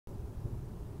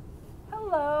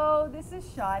Hello, this is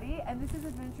Shadi, and this is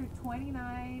adventure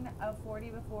 29 of 40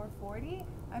 Before 40.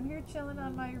 I'm here chilling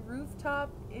on my rooftop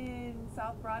in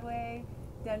South Broadway,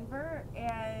 Denver,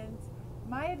 and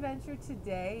my adventure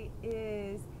today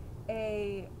is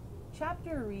a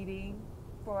chapter reading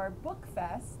for Book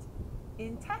Fest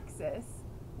in Texas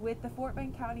with the Fort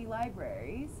Bend County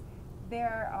Libraries.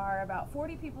 There are about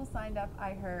 40 people signed up,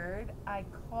 I heard. I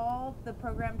called the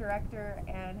program director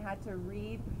and had to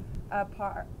read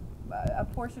a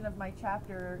portion of my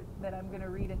chapter that I'm going to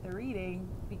read at the reading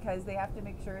because they have to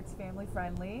make sure it's family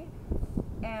friendly,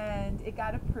 and it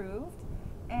got approved,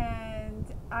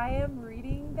 and I am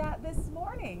reading that this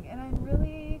morning, and I'm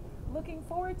really looking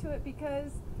forward to it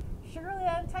because Sugar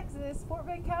Land, Texas, Fort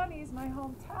Bend County is my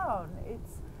hometown.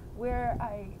 It's where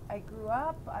I grew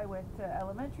up. I went to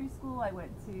elementary school, I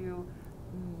went to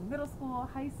middle school,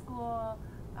 high school.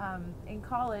 In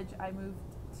college I moved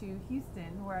to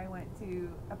Houston, where I went to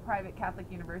a private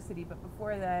Catholic university, but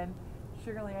before then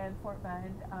Sugar Land, Fort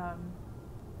Bend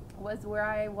was where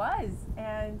I was,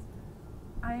 and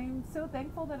I'm so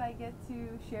thankful that I get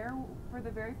to share for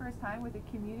the very first time with a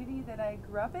community that I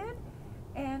grew up in,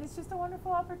 and it's just a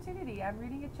wonderful opportunity. I'm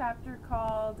reading a chapter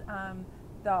called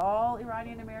the All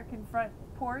Iranian-American Front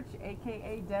Porch,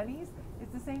 aka Denny's.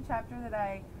 It's the same chapter that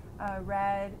I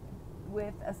read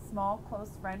with a small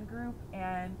close friend group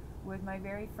and with my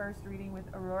very first reading with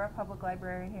Aurora Public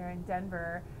Library here in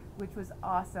Denver, which was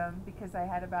awesome because I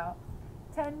had about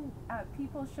 10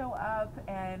 people show up,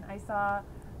 and I saw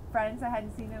friends I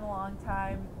hadn't seen in a long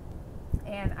time,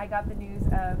 and I got the news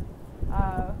of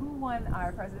who won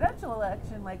our presidential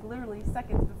election like literally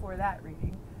seconds before that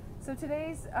reading. So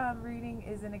today's reading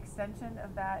is an extension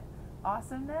of that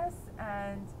awesomeness,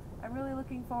 and I'm really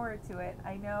looking forward to it.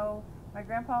 I know my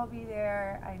grandpa will be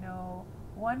there. I know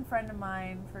one friend of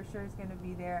mine for sure is going to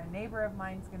be there. A neighbor of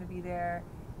mine is going to be there.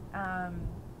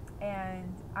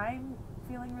 And I'm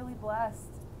feeling really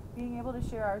blessed being able to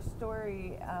share our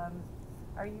story,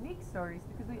 our unique stories,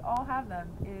 because we all have them,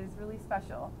 is really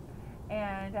special.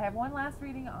 And I have one last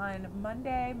reading on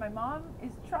Monday. My mom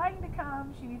is trying to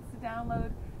come. She needs to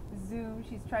download Zoom.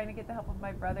 She's trying to get the help of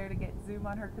my brother to get Zoom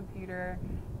on her computer,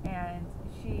 and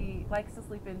she likes to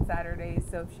sleep in Saturdays,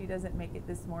 so if she doesn't make it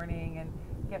this morning and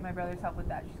get my brother's help with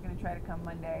that, she's going to try to come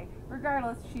Monday.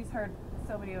 Regardless, she's heard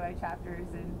so many of my chapters,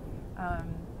 and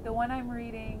the one I'm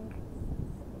reading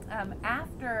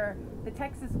after the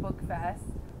Texas Book Fest,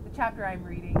 the chapter I'm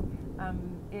reading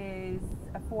is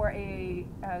for a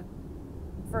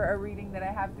reading that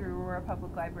I have through Aurora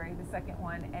Public Library, the second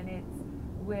one, and it's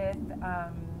with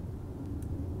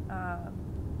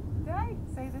did I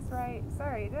say this right?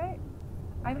 Sorry,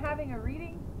 I'm having a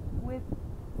reading with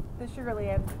the Sugar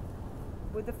Land,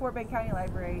 with the Fort Bend County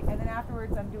Library, and then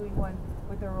afterwards I'm doing one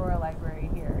with the Aurora Library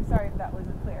here. Sorry if that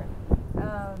wasn't clear.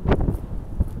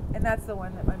 And that's the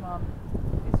one that my mom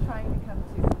is trying to come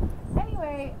to.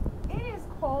 Anyway, it is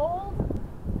cold.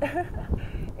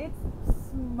 It's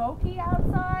smoky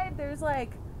outside. There's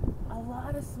like a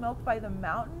lot of smoke by the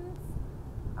mountains.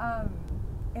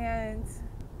 And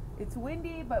it's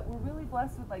windy, but we're really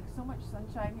blessed with like so much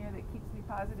sunshine here that keeps me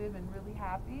positive and really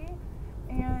happy.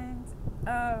 And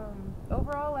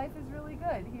overall life is really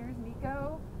good. Here's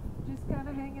Nico just kind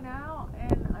of hanging out,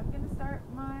 and I'm going to start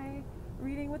my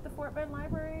reading with the Fort Bend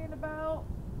Library in about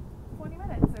 20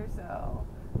 minutes or so.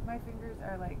 My fingers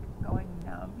are like going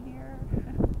numb here.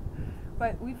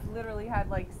 But we've literally had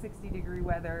like 60-degree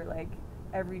weather like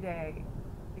every day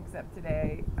except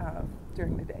today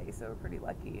during the day, so we're pretty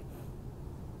lucky.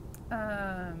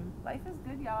 Life is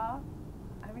good, y'all.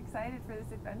 I'm excited for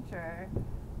this adventure.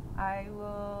 I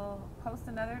will post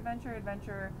another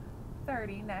adventure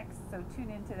 30 next, so tune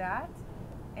into that,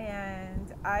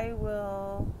 and I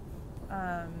will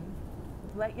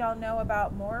let y'all know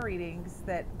about more readings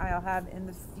that I'll have in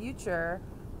the future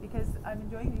because I'm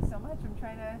enjoying these so much. I'm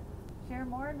trying to share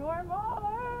more and more and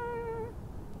more.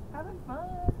 Having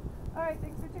fun. All right,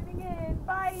 thanks for tuning in.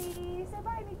 Bye.